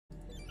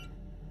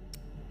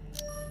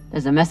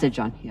There's a message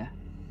on here.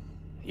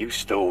 You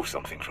stole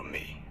something from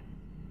me.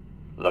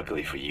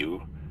 Luckily for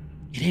you,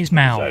 It is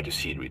my Mao. desire to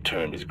see it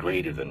returned is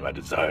greater than my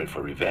desire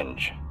for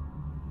revenge.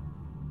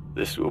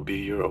 This will be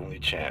your only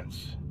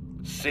chance.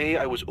 Say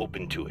I was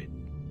open to it.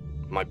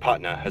 My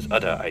partner has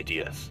other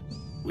ideas.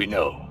 We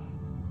know.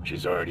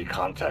 She's already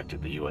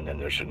contacted the UN and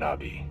their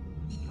shinabi.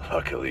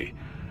 Luckily,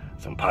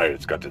 some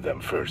pirates got to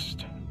them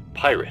first.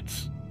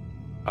 Pirates?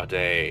 Are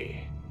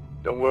they...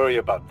 Don't worry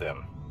about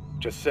them.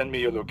 Just send me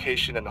your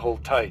location and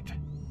hold tight.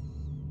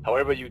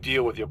 However you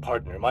deal with your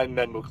partner, my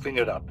men will clean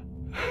it up.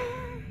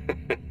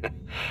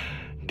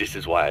 This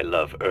is why I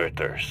love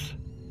Earthers.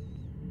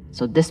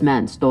 So this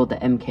man stole the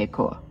MK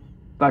core,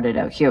 brought it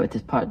out here with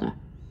his partner.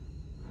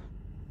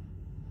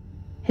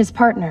 His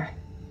partner,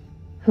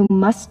 who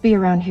must be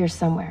around here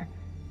somewhere.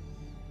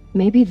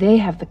 Maybe they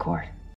have the core.